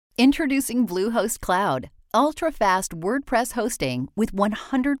Introducing Bluehost Cloud, ultra-fast WordPress hosting with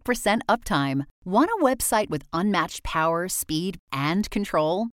 100% uptime. Want a website with unmatched power, speed, and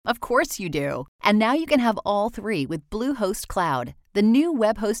control? Of course you do. And now you can have all three with Bluehost Cloud, the new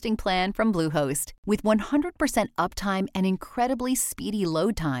web hosting plan from Bluehost. With 100% uptime and incredibly speedy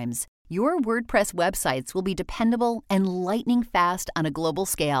load times, your WordPress websites will be dependable and lightning fast on a global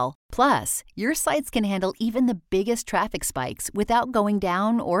scale. Plus, your sites can handle even the biggest traffic spikes without going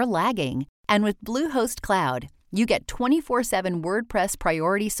down or lagging. And with Bluehost Cloud, you get 24/7 WordPress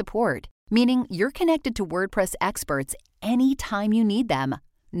priority support, meaning you're connected to WordPress experts anytime you need them.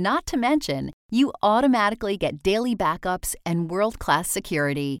 Not to mention, you automatically get daily backups and world-class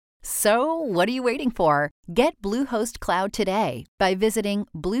security. So, what are you waiting for? Get Bluehost Cloud today by visiting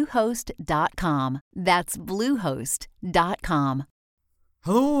Bluehost.com. That's Bluehost.com.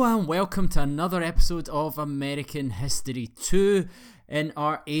 Hello and welcome to another episode of American History 2 in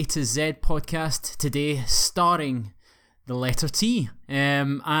our A to Z podcast. Today starring the letter T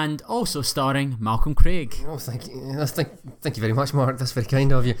and also starring Malcolm Craig. Oh, thank you. Thank you very much, Mark. That's very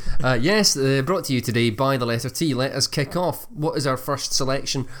kind of you. Yes, brought to you today by the letter T. Let us kick off. What is our first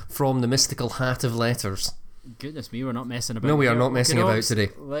selection from the mystical hat of letters? Goodness me, we're not messing about. No, we are not messing about today.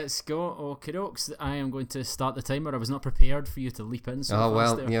 Let's go. Okay, dokes. I am going to start the timer. I was not prepared for you to leap in so fast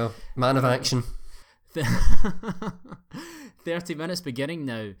well, there. Yeah, man of action. 30 minutes beginning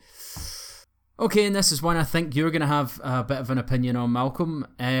now. Okay, and this is one I think you're going to have a bit of an opinion on, Malcolm.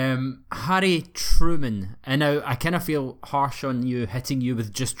 Harry Truman. And now I kind of feel harsh on you, hitting you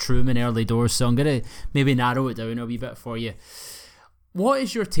with just Truman early doors, so I'm going to maybe narrow it down a wee bit for you. What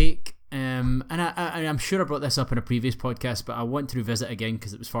is your take? And I'm sure I brought this up in a previous podcast, but I want to revisit again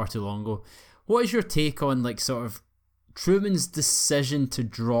because it was far too long ago. What is your take on like sort of Truman's decision to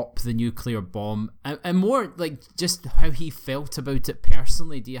drop the nuclear bomb, and more like just how he felt about it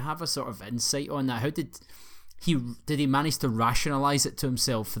personally? Do you have a sort of insight on that? How did he manage to rationalise it to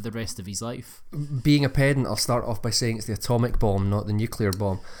himself for the rest of his life? Being a pedant, I'll start off by saying it's the atomic bomb, not the nuclear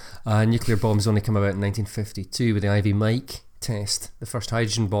bomb. Nuclear bombs only come about in 1952 with the Ivy Mike test, the first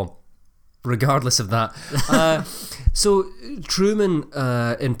hydrogen bomb. Regardless of that, so Truman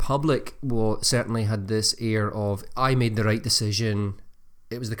in public certainly had this air of, I made the right decision,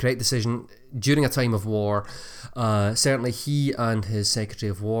 it was the correct decision during a time of war. Certainly he and his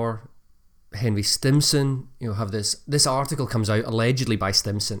Secretary of War, Henry Stimson, have this article comes out allegedly by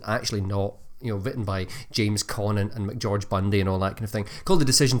Stimson, actually not, written by James Conn and McGeorge Bundy and all that kind of thing, called The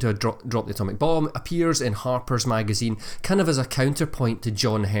Decision to Drop the Atomic Bomb, appears in Harper's Magazine, kind of as a counterpoint to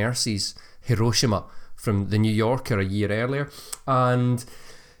John Hersey's Hiroshima from the New Yorker a year earlier, and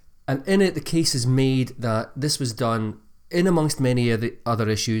in it the case is made that this was done in amongst many of the other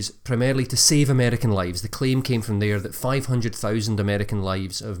issues primarily to save American lives. The claim came from there that 500,000 American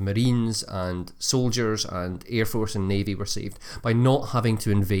lives of Marines and soldiers and Air Force and Navy were saved by not having to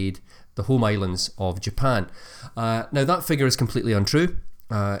invade the home islands of Japan. Now that figure is completely untrue.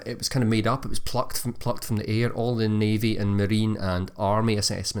 It was kind of made up. It was plucked from the air. All the Navy and Marine and Army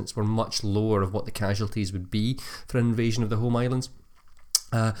assessments were much lower of what the casualties would be for an invasion of the home islands.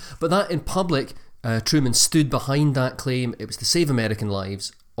 But that in public, Truman stood behind that claim. It was to save American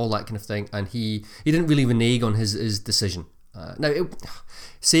lives, all that kind of thing, and he didn't really renege on his decision.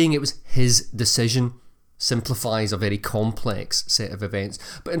 Saying it was his decision simplifies a very complex set of events.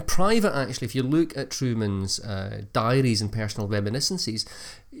 But in private, actually, if you look at Truman's diaries and personal reminiscences,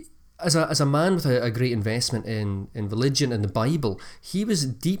 as a man with a great investment in religion and the Bible, he was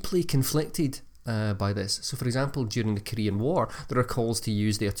deeply conflicted by this. So, for example, during the Korean War, there are calls to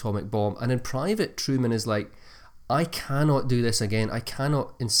use the atomic bomb, and in private, Truman is like, I cannot do this again. I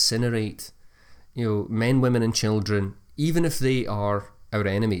cannot incinerate, men, women, and children, even if they are our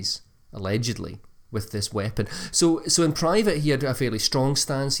enemies, allegedly, with this weapon. So in private, he had a fairly strong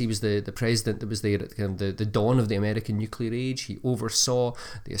stance. He was the president that was there at the dawn of the American nuclear age. He oversaw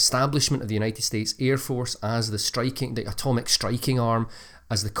the establishment of the United States Air Force as the atomic striking arm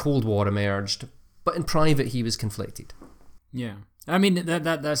as the Cold War emerged. But in private, he was conflicted. Yeah. I mean,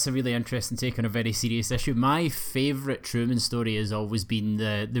 that's a really interesting take on a very serious issue. My favourite Truman story has always been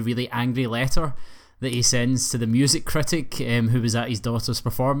the really angry letter that he sends to the music critic who was at his daughter's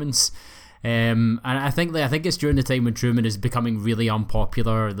performance. And I think it's during the time when Truman is becoming really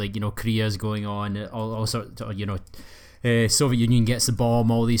unpopular, like, Korea's going on, all sorts of, Soviet Union gets the bomb,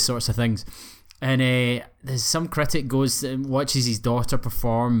 all these sorts of things. And there's some critic goes and watches his daughter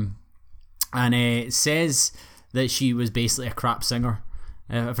perform and says that she was basically a crap singer.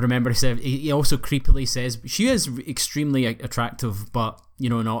 If I remember, he also creepily says she is extremely attractive, but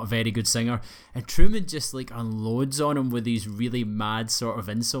not a very good singer. And Truman just like unloads on him with these really mad sort of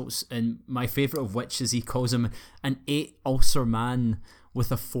insults. And my favourite of which is he calls him an 8 ulcer man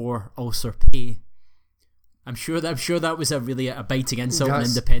with a 4 ulcer pay. I'm sure that was a biting insult in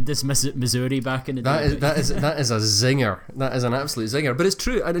Independence, Missouri back in the day. That is a zinger. That is an absolute zinger. But it's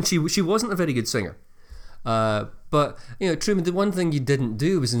true, and she wasn't a very good singer. But Truman, the one thing you didn't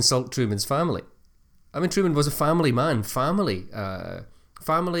do was insult Truman's family. I mean, Truman was a family man. Family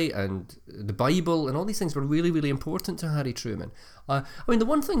and the Bible and all these things were really, really important to Harry Truman. I mean, the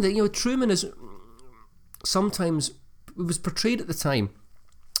one thing that Truman is sometimes, it was portrayed at the time,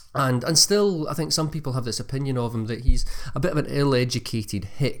 and still I think some people have this opinion of him that he's a bit of an ill-educated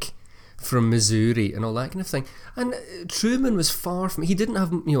hick from Missouri and all that kind of thing. And Truman was far from... He didn't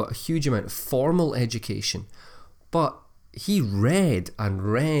have a huge amount of formal education, but he read and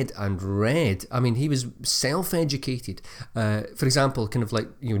read and read. I mean, he was self-educated. For example, kind of like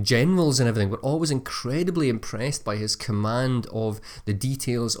generals and everything were always incredibly impressed by his command of the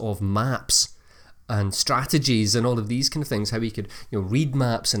details of maps and strategies and all of these kind of things, how he could read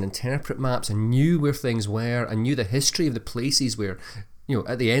maps and interpret maps and knew where things were and knew the history of the places where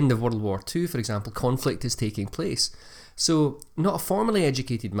at the end of World War II, for example, conflict is taking place. So not a formally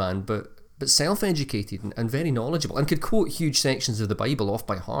educated man, but self-educated and very knowledgeable, and could quote huge sections of the Bible off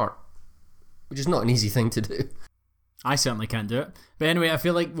by heart, which is not an easy thing to do. I certainly can't do it. But anyway, I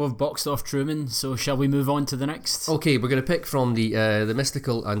feel like we've boxed off Truman, so shall we move on to the next? Okay, we're going to pick from the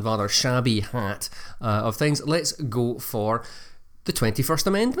mystical and rather shabby hat of things. Let's go for the 21st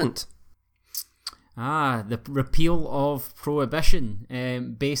Amendment. The repeal of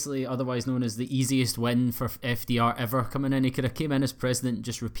prohibition, basically otherwise known as the easiest win for FDR ever coming in. He could have came in as president,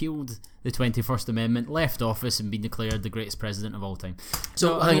 just repealed the 21st Amendment, left office and been declared the greatest president of all time.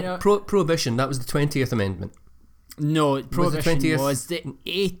 So prohibition, that was the 20th Amendment. No, prohibition was the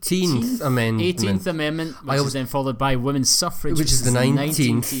 18th Amendment. 18th Amendment, which was then followed by women's suffrage, which is the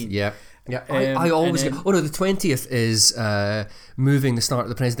 19th. Yeah. Yeah, I always get... Oh no, the 20th is moving the start of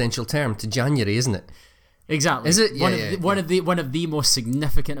the presidential term to January, isn't it? Exactly. Is it? One of the most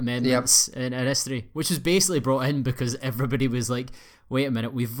significant amendments in history, which was basically brought in because everybody was like, wait a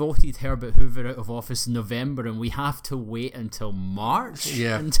minute, we voted Herbert Hoover out of office in November and we have to wait until March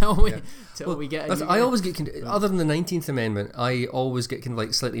until we get a I always get, other than the 19th Amendment, I always get kind of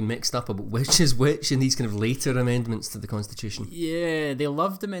like slightly mixed up about which is which in these kind of later amendments to the Constitution. Yeah, they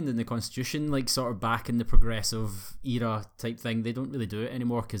loved amending the Constitution, like sort of back in the progressive era type thing. They don't really do it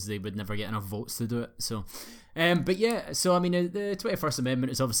anymore because they would never get enough votes to do it. So but yeah, so I mean the 21st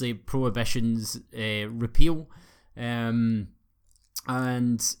Amendment is obviously prohibition's repeal.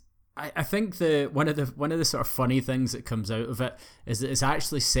 And I think one of the sort of funny things that comes out of it is that it's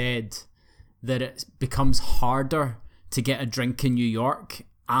actually said that it becomes harder to get a drink in New York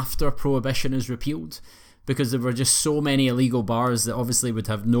after prohibition is repealed, because there were just so many illegal bars that obviously would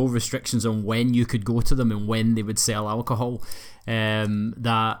have no restrictions on when you could go to them and when they would sell alcohol,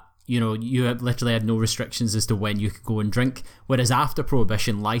 that you literally had no restrictions as to when you could go and drink. Whereas after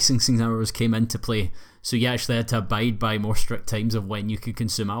prohibition, licensing hours came into play, so you actually had to abide by more strict times of when you could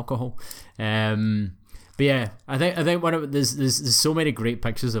consume alcohol. But yeah, I think there's so many great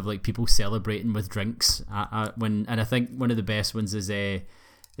pictures of like people celebrating with drinks and I think one of the best ones is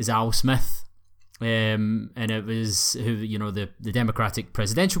Al Smith. And it was the Democratic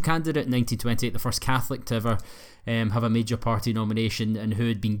presidential candidate in 1928, the first Catholic to ever have a major party nomination, and who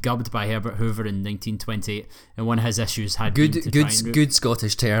had been gubbed by Herbert Hoover in 1928. And one of his issues had good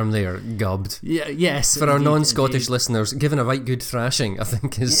Scottish term there, gubbed. Yeah, yes. For our non-Scottish listeners, given a right good thrashing, I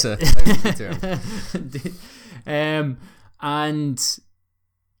think is the term.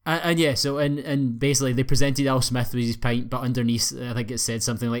 And yeah, so and basically they presented Al Smith with his pint, but underneath I think it said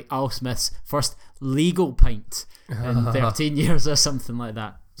something like Al Smith's first legal pint in 13 years or something like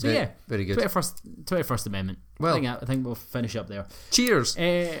that. So yeah, very good. 21st Amendment. Well, I think we'll finish up there. Cheers.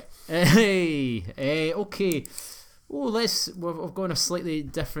 Okay. Oh, we've gone a slightly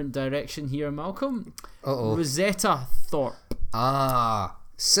different direction here, Malcolm. Rosetta Tharpe.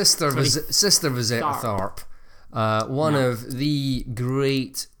 Sister Rosetta Tharpe. One of the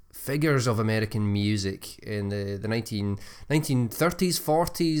great figures of American music in the 1930s,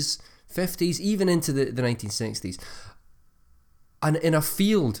 40s, 50s, even into the 1960s. And in a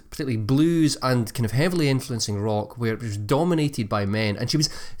field, particularly blues and kind of heavily influencing rock, where it was dominated by men. And she was,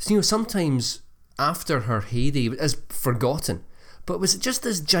 sometimes after her heyday, as forgotten. But it was just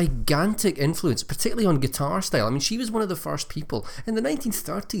this gigantic influence, particularly on guitar style. I mean, she was one of the first people in the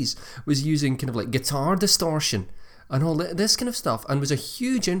 1930s was using kind of like guitar distortion and all this kind of stuff, and was a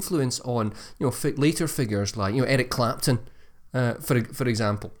huge influence on later figures like Eric Clapton, for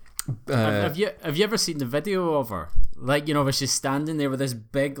example. Have you ever seen the video of her? Like, where she's standing there with this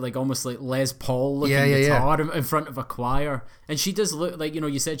big, like almost like Les Paul looking guitar in front of a choir, and she does look like,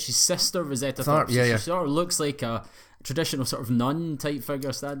 you said she's Sister Rosetta Tharpe. She sort of looks like a traditional sort of nun type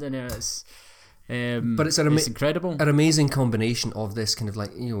figure standing there. It's but it's incredible, an amazing combination of this kind of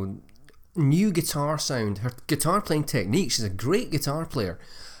like new guitar sound, her guitar playing technique. She's a great guitar player.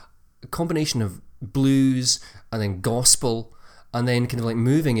 A combination of blues and then gospel, and then kind of like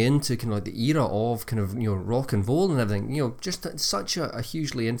moving into kind of like the era of kind of rock and roll and everything. Just such a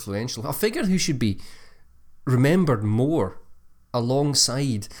hugely influential, a figure who should be remembered more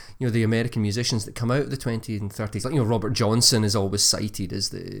alongside the American musicians that come out of the 20s and 30s. Like Robert Johnson is always cited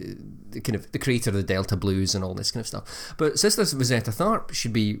as the kind of the creator of the Delta blues and all this kind of stuff. But Sister Rosetta Tharpe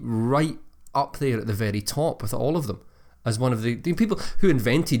should be right up there at the very top with all of them as one of the people who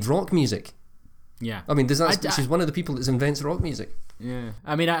invented rock music. Yeah, I mean, she's one of the people that invents rock music. Yeah,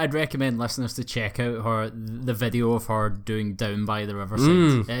 I mean, I'd recommend listeners to check out the video of her doing Down by the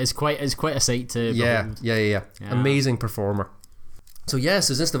Riverside. It's quite a sight to behold. Yeah. Amazing performer. So yes,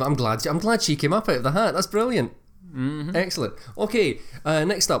 I'm glad she came up out of the hat. That's brilliant. Mm-hmm. Excellent. Okay,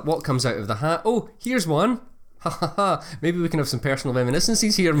 next up, what comes out of the hat? Oh, here's one. Ha ha ha. Maybe we can have some personal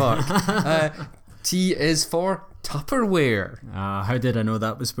reminiscences here, Mark. T is for Tupperware. How did I know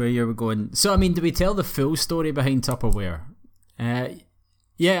that was where you were going? So, I mean, do we tell the full story behind Tupperware?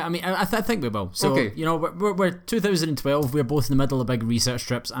 Yeah, I mean, I think we will. So, okay. We're 2012. We're both in the middle of big research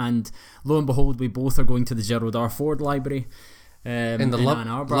trips, and lo and behold, we both are going to the Gerald R. Ford Library in the Ann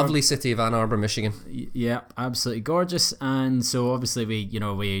Arbor. Lovely city of Ann Arbor, Michigan. Yeah, absolutely gorgeous. And so, obviously,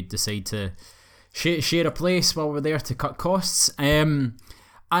 we decide to share a place while we're there to cut costs. And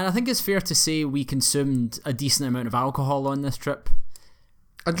I think it's fair to say we consumed a decent amount of alcohol on this trip.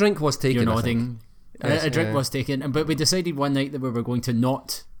 A drink was taken. You're nodding. Yes, a drink was taken, but we decided one night that we were going to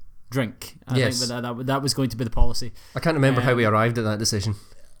not drink. I think that was going to be the policy. I can't remember how we arrived at that decision.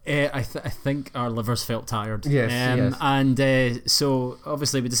 I think our livers felt tired. Yes. And so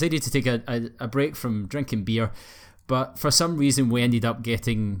obviously we decided to take a break from drinking beer, but for some reason we ended up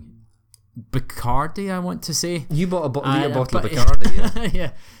getting Bacardi, I want to say. You bought a bottle of Bacardi, yeah.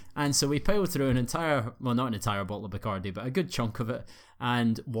 Yeah. And so we piled through not an entire bottle of Bacardi, but a good chunk of it,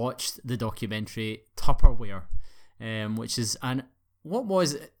 and watched the documentary Tupperware, which is what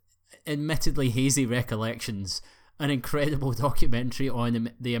was admittedly hazy recollections, an incredible documentary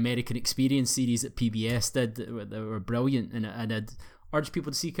on the American Experience series that PBS did. They were brilliant, and I'd urge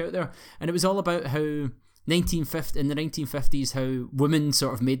people to seek out there. And it was all about how in the 1950s, how women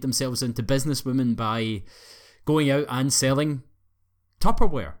sort of made themselves into businesswomen by going out and selling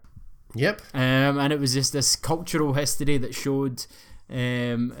Tupperware. Yep. And it was just this cultural history that showed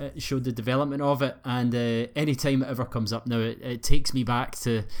the development of it. And any time it ever comes up now, it takes me back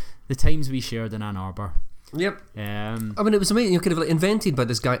to the times we shared in Ann Arbor. Yep. I mean, it was amazing. Kind of like invented by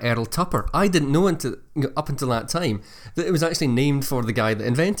this guy Earl Tupper. I didn't know up until that time that it was actually named for the guy that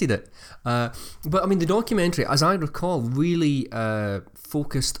invented it. But I mean, the documentary, as I recall, really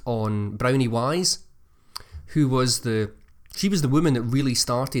focused on Brownie Wise, who was she was the woman that really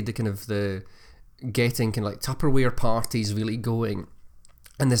started the kind of the getting kind of like Tupperware parties really going.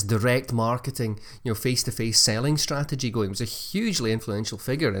 And this direct marketing, face-to-face selling strategy going. It was a hugely influential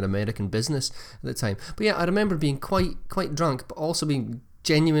figure in American business at the time. But yeah, I remember being quite drunk, but also being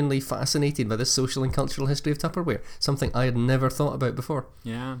genuinely fascinated by this social and cultural history of Tupperware, something I had never thought about before.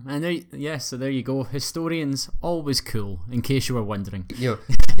 Yeah, and so there you go. Historians, always cool, in case you were wondering.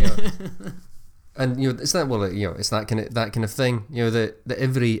 And it's that kind of thing. That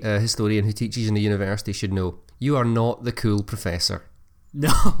every historian who teaches in the university should know. You are not the cool professor.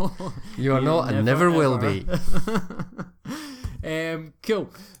 No, you are not, and never will be. Cool.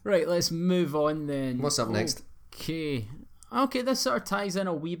 Right, let's move on then. What's up next? Okay, this sort of ties in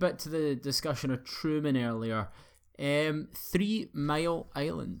a wee bit to the discussion of Truman earlier. 3 Mile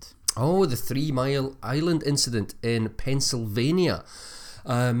Island. Oh, the 3 Mile Island incident in Pennsylvania.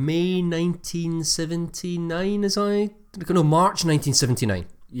 May 1979, March 1979.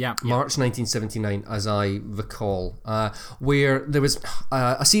 Yeah, March 1979, as I recall, where there was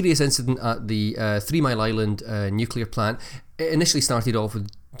a serious incident at the 3 Mile Island nuclear plant. It initially started off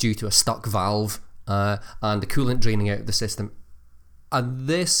due to a stuck valve and the coolant draining out of the system. And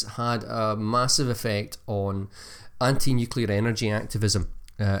this had a massive effect on anti-nuclear energy activism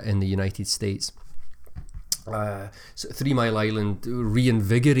in the United States. So 3 Mile Island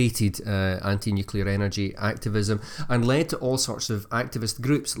reinvigorated anti-nuclear energy activism and led to all sorts of activist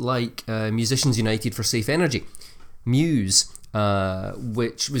groups like Musicians United for Safe Energy, Muse,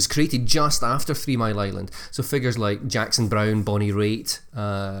 which was created just after 3 Mile Island. So figures like Jackson Browne, Bonnie Raitt,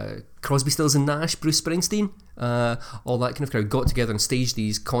 Crosby, Stills and Nash, Bruce Springsteen, all that kind of crowd got together and staged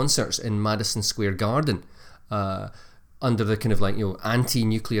these concerts in Madison Square Garden under the kind of like,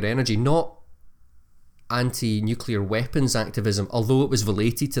 anti-nuclear energy, not anti-nuclear weapons activism, although it was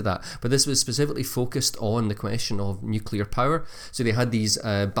related to that, but this was specifically focused on the question of nuclear power. So they had these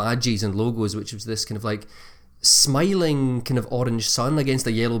badges and logos, which was this kind of like smiling kind of orange sun against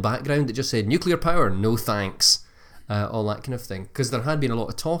a yellow background that just said nuclear power, no thanks, all that kind of thing. Because there had been a lot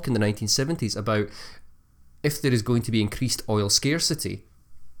of talk in the 1970s about if there is going to be increased oil scarcity,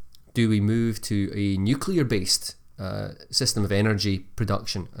 do we move to a nuclear based system of energy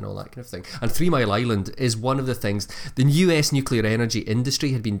production and all that kind of thing. And 3 Mile Island is one of the things. The US nuclear energy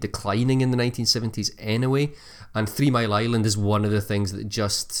industry had been declining in the 1970s anyway, and 3 Mile Island is one of the things that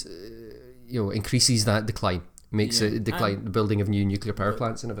just increases that decline, makes it decline, the building of new nuclear power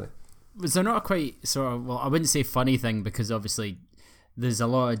plants and everything. Was there not a quite sort of, well, I wouldn't say funny thing, because obviously there's a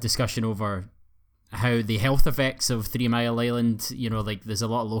lot of discussion over how the health effects of 3 Mile Island, like there's a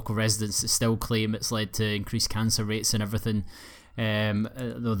lot of local residents that still claim it's led to increased cancer rates and everything,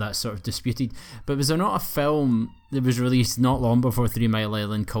 though that's sort of disputed. But was there not a film that was released not long before 3 Mile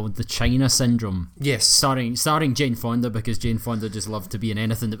Island called The China Syndrome? Yes. Starring Jane Fonda, because Jane Fonda just loved to be in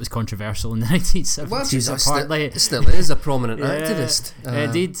anything that was controversial in the 1970s. Well, she's still is a prominent activist.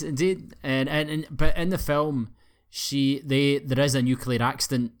 Indeed. But in the film, there is a nuclear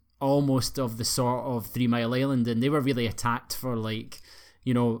accident almost of the sort of 3 Mile Island, and they were really attacked for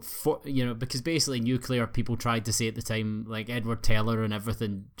because basically nuclear people tried to say at the time, like Edward Teller and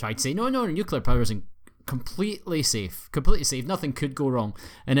everything tried to say no, nuclear power is completely safe, nothing could go wrong.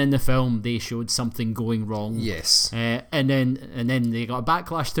 And in the film they showed something going wrong. Yes. And then they got a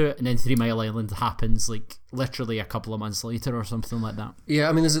backlash to it, and then 3 Mile Island happens like literally a couple of months later or something like that. Yeah,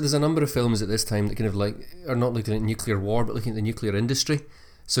 I mean there's a number of films at this time that kind of like are not looking at nuclear war but looking at the nuclear industry.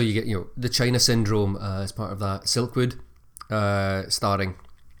 So you get, the China Syndrome as part of that. Silkwood, starring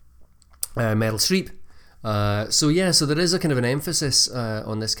Meryl Streep. So there is a kind of an emphasis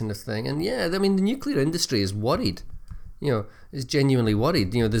on this kind of thing. And I mean, the nuclear industry is worried. Is genuinely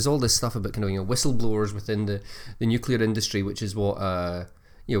worried. There's all this stuff about kind of, whistleblowers within the nuclear industry, which is what,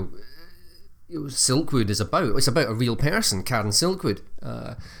 Silkwood is about. It's about a real person, Karen Silkwood.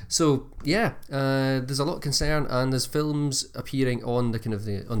 There's a lot of concern, and there's films appearing on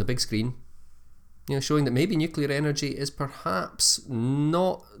the big screen, showing that maybe nuclear energy is perhaps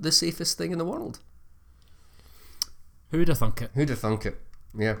not the safest thing in the world. Who'd have thunk it?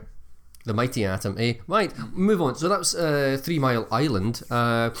 Yeah. The mighty atom, eh? Right, move on. So that's 3 Mile Island.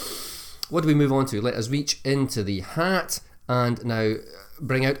 What do we move on to? Let us reach into the hat and now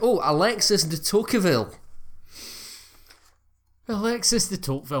bring out Alexis de Tocqueville. Alexis de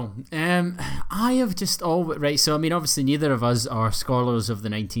Tocqueville. I have just right. So I mean, obviously, neither of us are scholars of the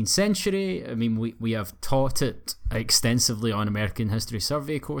 19th century. I mean, we have taught it extensively on American History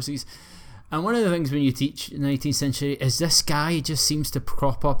Survey courses. And one of the things when you teach the 19th century is this guy just seems to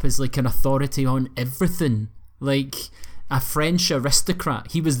crop up as like an authority on everything, like a French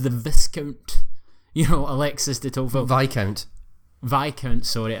aristocrat. He was the Viscount, Alexis de Tocqueville. Viscount,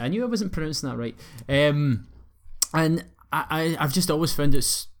 sorry. I knew I wasn't pronouncing that right. And I've just always found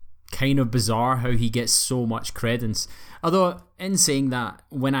it kind of bizarre how he gets so much credence. Although, in saying that,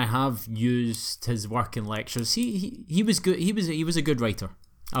 when I have used his work in lectures, he was good. He was a good writer.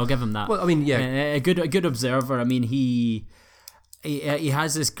 I'll give him that. Well, I mean, yeah, a good observer. I mean, he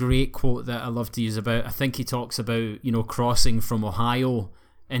has this great quote that I love to use about. I think he talks about crossing from Ohio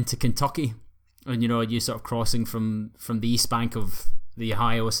into Kentucky, and you sort of crossing from the east bank of the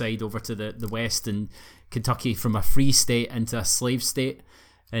Ohio side over to the west, and Kentucky from a free state into a slave state,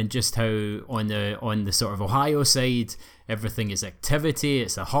 and just how on the sort of Ohio side everything is activity,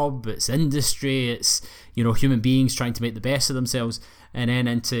 it's a hub, it's industry, it's human beings trying to make the best of themselves. And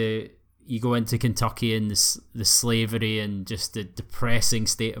then you go into Kentucky and the slavery and just the depressing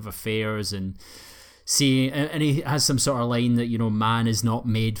state of affairs, and and he has some sort of line that man is not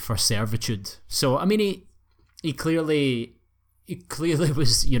made for servitude. So I mean he clearly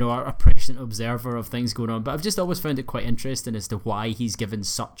was a prescient observer of things going on, but I've just always found it quite interesting as to why he's given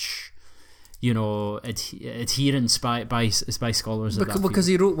such adherence by scholars of that because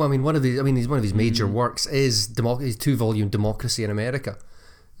he wrote one of his major works is his 2-volume Democracy in America,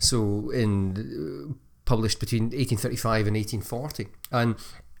 so published between 1835 and 1840, and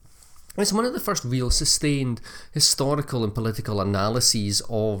It's one of the first real sustained historical and political analyses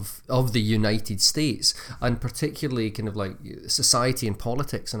of the United States, and particularly kind of like society and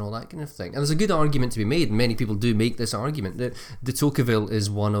politics and all that kind of thing. And there's a good argument to be made, and many people do make this argument, that de Tocqueville is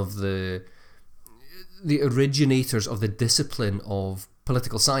one of the originators of the discipline of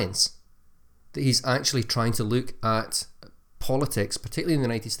political science. That he's actually trying to look at politics, particularly in the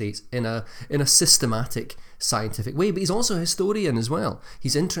United States, in a systematic, scientific way. But he's also a historian as well.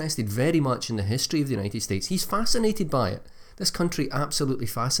 He's interested very much in the history of the United States. He's fascinated by it. This country absolutely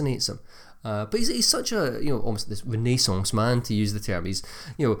fascinates him. But he's such a, almost this Renaissance man, to use the term. He's,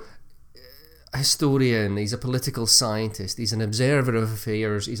 a historian, he's a political scientist, he's an observer of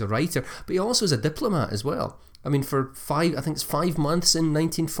affairs, he's a writer, but he also is a diplomat as well. I mean, for 5 months in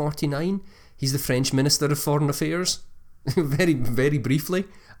 1949, he's the French Minister of Foreign Affairs. Very, very briefly.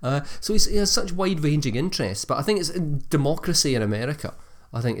 So he has such wide-ranging interests. But I think it's democracy in America,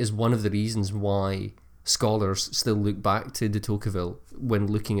 I think, is one of the reasons why scholars still look back to de Tocqueville when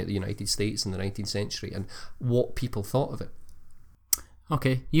looking at the United States in the 19th century and what people thought of it.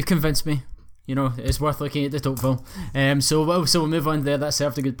 Okay, you convinced me. It's worth looking at de Tocqueville. So we'll move on there. That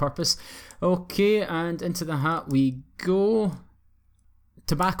served a good purpose. Okay, and into the hat we go.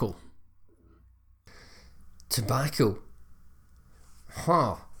 Tobacco.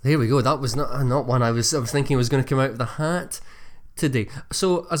 There we go. That was not one I was thinking was going to come out of the hat today.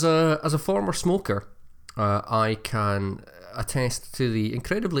 So as a former smoker, I can attest to the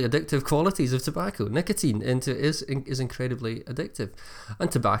incredibly addictive qualities of tobacco. Nicotine is incredibly addictive, and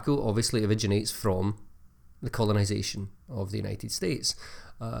tobacco obviously originates from the colonization of the United States.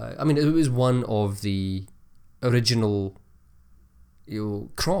 It was one of the original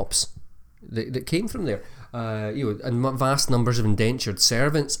crops that came from there. And vast numbers of indentured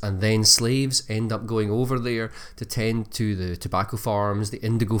servants and then slaves end up going over there to tend to the tobacco farms, the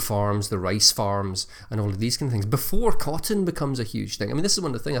indigo farms, the rice farms, and all of these kind of things before cotton becomes a huge thing. I mean, this is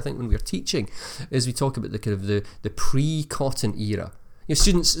one of the things I think when we're teaching is we talk about the kind of the pre-cotton era.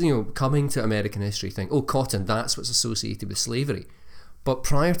 Students, coming to American history think, oh, cotton, that's what's associated with slavery. But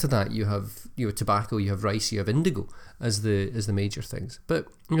prior to that, you have tobacco, you have rice, you have indigo as the major things. But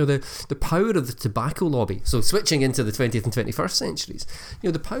the power of the tobacco lobby. So switching into the 20th and 21st centuries,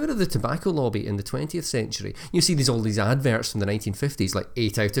 the power of the tobacco lobby in the 20th century. You see all these adverts from the 1950s, like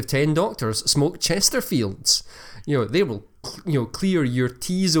 8 out of 10 doctors smoke Chesterfields. They will clear your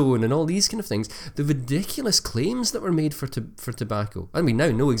T-zone and all these kind of things. The ridiculous claims that were made for tobacco. And we now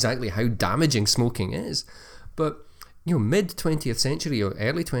know exactly how damaging smoking is, but mid 20th century or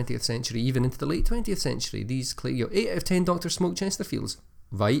early 20th century, even into the late 20th century, these 8 out of 10 doctors smoke Chesterfields.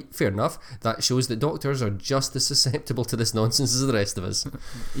 Right, fair enough. That shows that doctors are just as susceptible to this nonsense as the rest of us.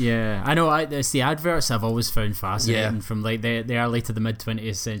 Yeah, I know. It's the adverts I've always found fascinating from like the early to the mid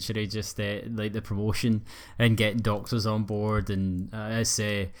 20th century. Just like the promotion and getting doctors on board, and it's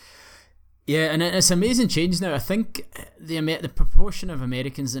and it's amazing change now. I think the proportion of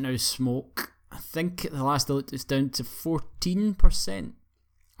Americans that now smoke, I think the last I looked, it's down to 14%.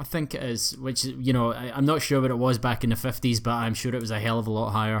 I think it is, which, I'm not sure what it was back in the 50s, but I'm sure it was a hell of a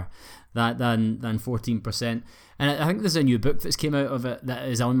lot higher than 14%. And I think there's a new book that's came out of it that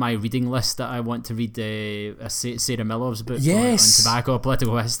is on my reading list that I want to read, Sarah Milov's book on tobacco,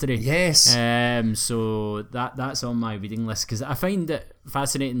 political history. Yes. So that's on my reading list, because I find it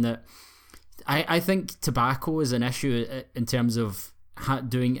fascinating that I think tobacco is an issue in terms of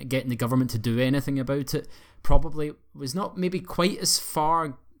getting the government to do anything about it. Probably was not maybe quite as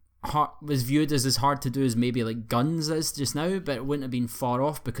was viewed as hard to do as maybe like guns is just now, but it wouldn't have been far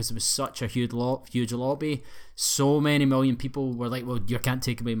off because it was such a huge lobby. So many million people were like, well, you can't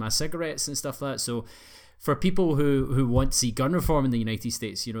take away my cigarettes and stuff like that. So for people who want to see gun reform in the United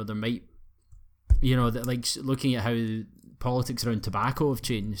States, there might, that like looking at how politics around tobacco have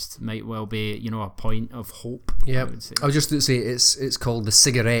changed might well be, a point of hope. Yeah, I was just to say it's called The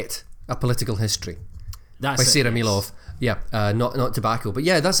Cigarette, A Political History. By Sarah Milov. Yeah, not tobacco, but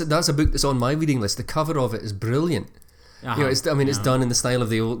yeah, that's a book that's on my reading list. The cover of it is brilliant. It's done in the style of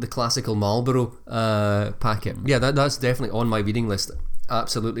the classical Marlboro packet. Yeah, that's definitely on my reading list.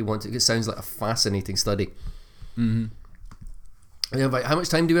 Absolutely want it. It sounds like a fascinating study. Mm-hmm. Yeah, but how much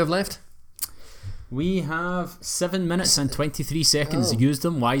time do we have left? We have 7 minutes and 23 seconds. Use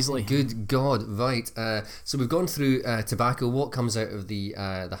them wisely. Good God, right. So we've gone through tobacco. What comes out of the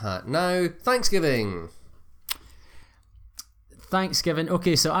hat now? Thanksgiving.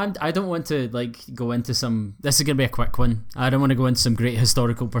 Okay, so I don't want to go into some. This is going to be a quick one. I don't want to go into some great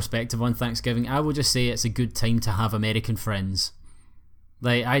historical perspective on Thanksgiving. I will just say it's a good time to have American friends.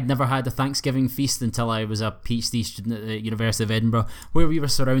 Like, I'd never had a Thanksgiving feast until I was a PhD student at the University of Edinburgh, where we were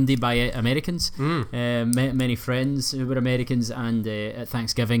surrounded by Americans, many friends who were Americans, and at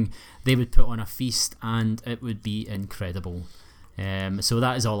Thanksgiving they would put on a feast and it would be incredible. So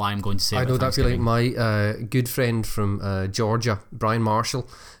that is all I'm going to say. I know that feeling. My good friend from Georgia, Brian Marshall,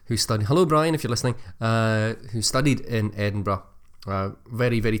 who studied. Hello, Brian, if you're listening. Who studied in Edinburgh.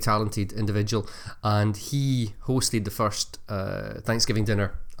 Very, very talented individual, and he hosted the first Thanksgiving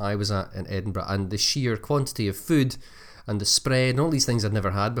dinner I was at in Edinburgh, and the sheer quantity of food and the spread and all these things I'd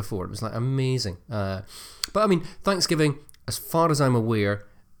never had before, it was like amazing. But I mean, Thanksgiving, as far as I'm aware,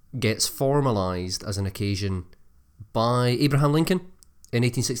 gets formalised as an occasion by Abraham Lincoln in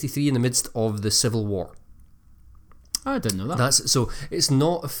 1863 in the midst of the Civil War. I didn't know that. So it's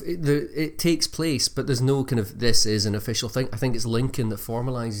not. It takes place, but there's no kind of this is an official thing. I think it's Lincoln that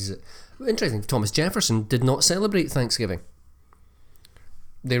formalises it. Interesting. Thomas Jefferson did not celebrate Thanksgiving.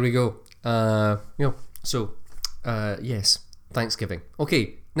 There we go. Yes, Thanksgiving.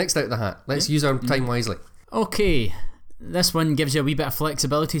 Okay, next out of the hat. Let's use our time wisely. Okay, this one gives you a wee bit of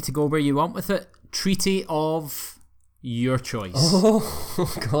flexibility to go where you want with it. Treaty of your choice.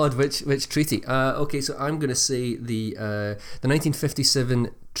 Oh God, which treaty? Okay, so I'm going to say the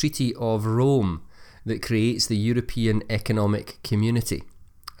 1957 Treaty of Rome that creates the European Economic Community,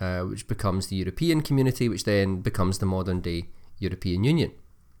 which becomes the European Community, which then becomes the modern day European Union.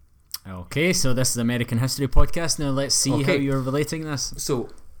 Okay, so this is American History Podcast. Now let's see how you're relating this. So,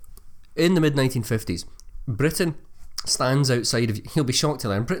 in the mid-1950s, Britain stands outside of, he'll be shocked to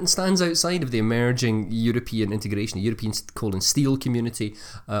learn, Britain stands outside of the emerging European integration, the European coal and steel community,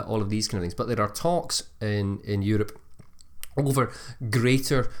 all of these kind of things. But there are talks in Europe over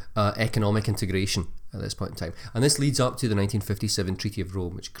greater economic integration at this point in time. And this leads up to the 1957 Treaty of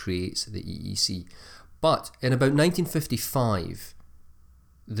Rome, which creates the EEC. But in about 1955,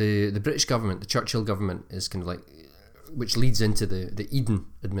 the British government, the Churchill government, is kind of like, which leads into the Eden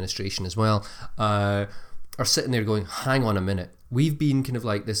administration as well, are sitting there going, hang on a minute, we've been kind of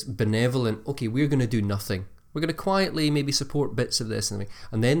like this benevolent, okay, we're going to do nothing. We're going to quietly maybe support bits of this. And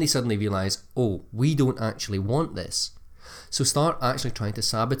then they suddenly realise, oh, we don't actually want this. So start actually trying to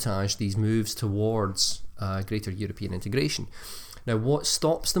sabotage these moves towards greater European integration. Now, what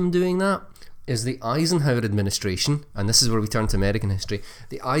stops them doing that is the Eisenhower administration, and this is where we turn to American history.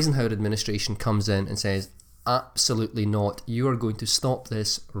 The Eisenhower administration comes in and says, absolutely not. You are going to stop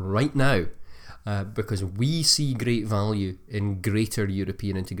this right now. Because we see great value in greater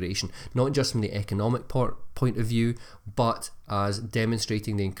European integration, not just from the economic point of view, but as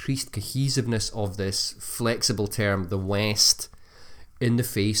demonstrating the increased cohesiveness of this flexible term, the West, in the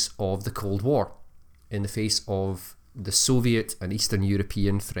face of the Cold War, in the face of the Soviet and Eastern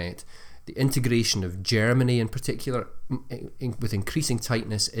European threat, the integration of Germany in particular, with increasing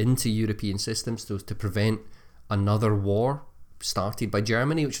tightness into European systems to prevent another war started by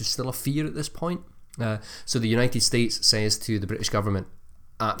Germany, which was still a fear at this point. So the United States says to the British government,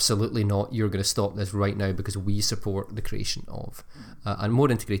 absolutely not, you're going to stop this right now because we support the creation of a more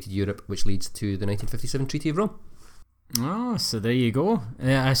integrated Europe, which leads to the 1957 Treaty of Rome. Oh, so there you go.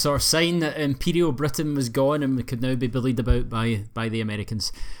 A sort of sign that Imperial Britain was gone and could now be bullied about by the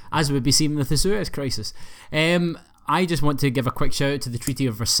Americans, as would be seen with the Suez Crisis. I just want to give a quick shout out to the Treaty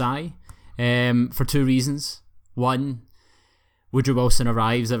of Versailles for two reasons. One, Woodrow Wilson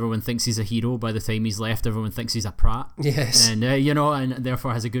arrives, everyone thinks he's a hero. By the time he's left, everyone thinks he's a prat. Yes. And, and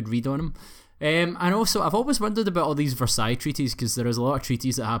therefore has a good read on him. And also, I've always wondered about all these Versailles treaties, because there is a lot of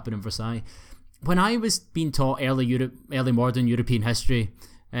treaties that happen in Versailles. When I was being taught early modern European history,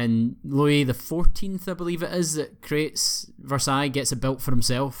 and Louis XIV, I believe it is, that creates Versailles, gets it built for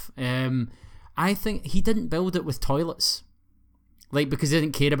himself, I think he didn't build it with toilets. Like, because they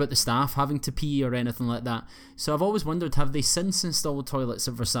didn't care about the staff having to pee or anything like that. So I've always wondered, have they since installed toilets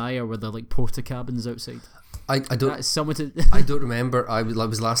at Versailles, or were there like porta cabins outside? I don't remember. I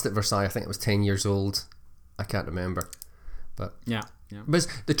was last at Versailles, I think I was 10 years old. I can't remember. But yeah. But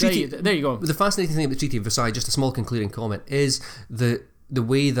the treaty, there you go. The fascinating thing about the Treaty of Versailles, just a small concluding comment, is the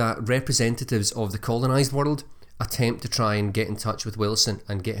way that representatives of the colonised world attempt to try and get in touch with Wilson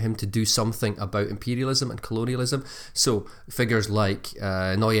and get him to do something about imperialism and colonialism. So figures like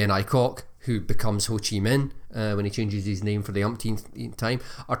Nguyen Ai Quoc, who becomes Ho Chi Minh when he changes his name for the umpteenth time,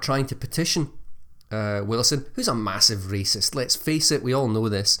 are trying to petition Wilson, who's a massive racist, let's face it, we all know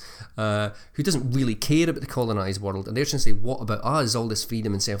this, who doesn't really care about the colonised world, and they're trying to say, what about us, all this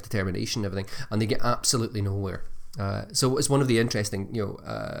freedom and self-determination and everything, and they get absolutely nowhere. So it's one of the interesting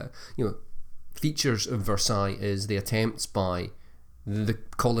features of Versailles is the attempts by the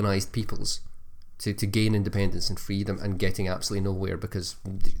colonised peoples to gain independence and freedom, and getting absolutely nowhere because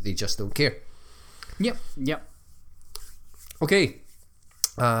they just don't care. Yep. Okay,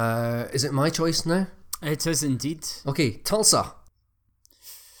 is it my choice now? It is indeed. Okay, Tulsa.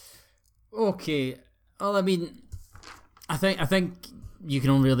 Okay, well, I mean, I think you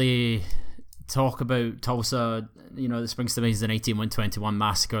can only really talk about Tulsa. That springs to mind is the 1921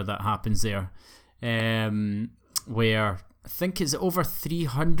 massacre that happens there, where I think it's over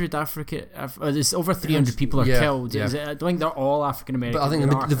 300 there's over 300 people are killed. Yeah. I don't think they're all African American. But I think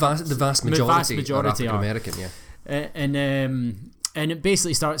the vast majority are African American. Yeah, and it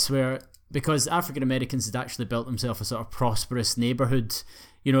basically starts where, because African Americans had actually built themselves a sort of prosperous neighborhood.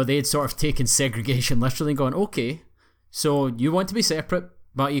 They had sort of taken segregation literally and gone, okay, so you want to be separate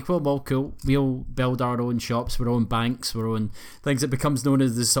but equal? Well, cool. We'll build our own shops, our own banks, our own things. It becomes known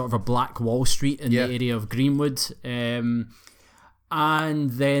as sort of a Black Wall Street in the area of Greenwood. And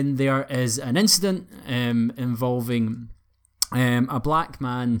then there is an incident involving a black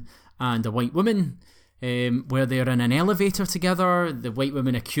man and a white woman, where they're in an elevator together. The white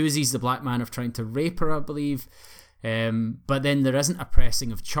woman accuses the black man of trying to rape her, I believe. But then there isn't a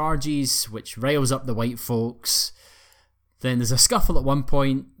pressing of charges, which riles up the white folks. Then there's a scuffle at one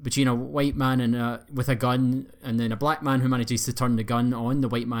point between a white man with a gun, and then a black man who manages to turn the gun on the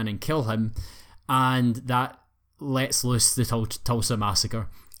white man and kill him, and that lets loose the Tulsa massacre.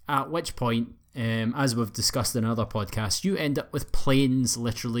 At which point, as we've discussed in another podcast, you end up with planes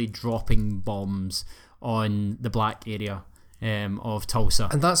literally dropping bombs on the black area of Tulsa.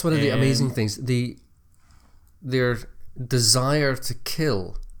 And that's one of the amazing things. Their desire to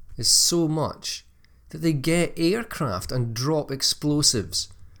kill is so much that they get aircraft and drop explosives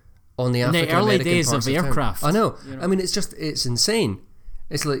on the African American early days of aircraft. I know. I mean, it's insane.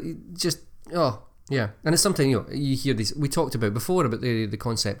 It's like just and it's something you hear these. We talked about before about the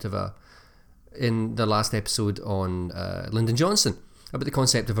concept of in the last episode on Lyndon Johnson about the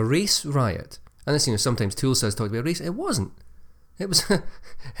concept of a race riot. And this, sometimes Tulsa has talked about race. It wasn't. It was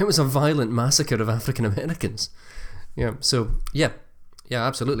a violent massacre of African Americans. Yeah. So yeah,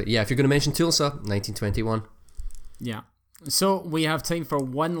 absolutely. Yeah, if you're going to mention Tulsa, 1921. Yeah. So we have time for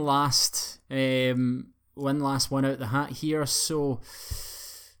one last one out the hat here. So,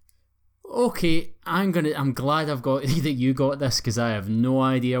 okay, I'm glad that you got this, because I have no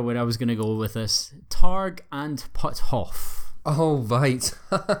idea where I was going to go with this. Targ and Puthoff. Oh, right.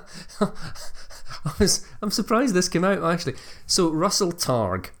 I'm surprised this came out, actually. So Russell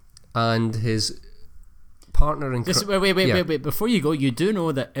Targ and his partner in wait, before you go, you do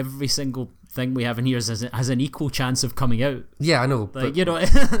know that every single thing we have in here has an equal chance of coming out. Yeah, I know. Like,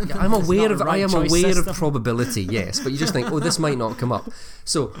 I'm aware of of probability, yes, but you just think, this might not come up.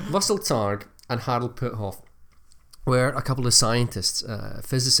 So Russell Targ and Harold Puthoff were a couple of scientists,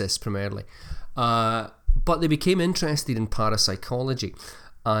 physicists primarily, but they became interested in parapsychology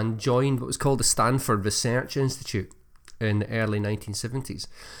and joined what was called the Stanford Research Institute in the early 1970s.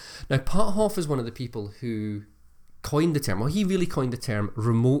 Now, Puthoff is one of the people who coined the term, he really coined the term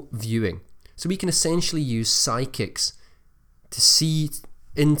remote viewing. So we can essentially use psychics to see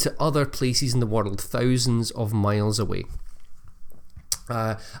into other places in the world thousands of miles away.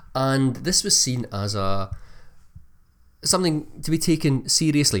 And this was seen as something to be taken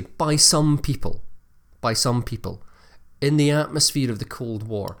seriously by some people in the atmosphere of the Cold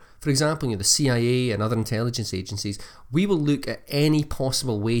War. For example, the CIA and other intelligence agencies, we will look at any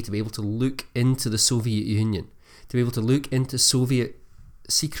possible way to be able to look into the Soviet Union, to be able to look into Soviet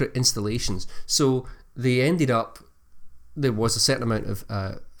secret installations. So they ended up, there was a certain amount of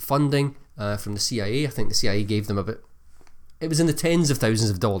funding from the CIA. I think the CIA gave them it was in the tens of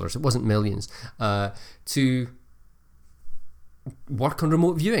thousands of dollars, it wasn't millions, to work on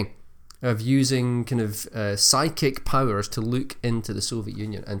remote viewing, of using kind of psychic powers to look into the Soviet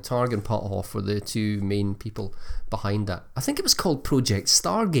Union. And Targ and Puthoff were the two main people behind that. I think it was called Project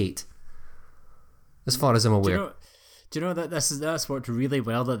Stargate, as far as I'm aware. Do you know that that's worked really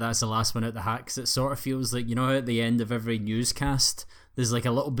well, that's the last one out the hat, because it sort of feels like, at the end of every newscast, there's like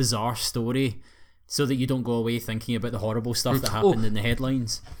a little bizarre story, so that you don't go away thinking about the horrible stuff that happened in the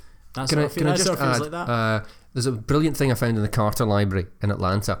headlines. Can I just add, there's a brilliant thing I found in the Carter Library in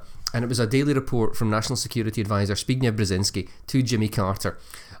Atlanta, and it was a daily report from National Security Advisor Zbigniew Brzezinski to Jimmy Carter,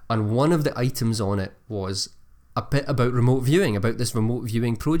 and one of the items on it was a bit about remote viewing, about this remote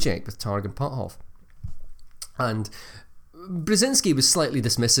viewing project with Targ and Puthoff. And Brzezinski was slightly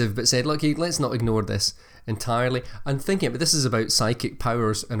dismissive, but said, look, let's not ignore this entirely. And thinking, but this is about psychic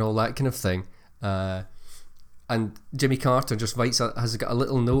powers and all that kind of thing. And Jimmy Carter just has got a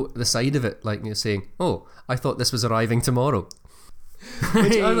little note at the side of it, like saying, I thought this was arriving tomorrow.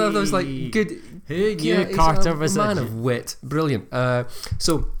 Which I was like, Who knew Yeah, he's Carter a was man of wit. Brilliant.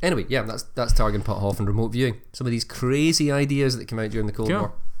 So anyway, yeah, that's Targan Pothoff and remote viewing. Some of these crazy ideas that came out during the Cold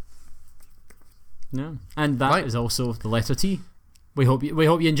War. Yeah, and that is also the letter T. We hope you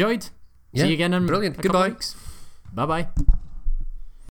enjoyed. See you again in brilliant. a couple Goodbye. weeks. Bye bye.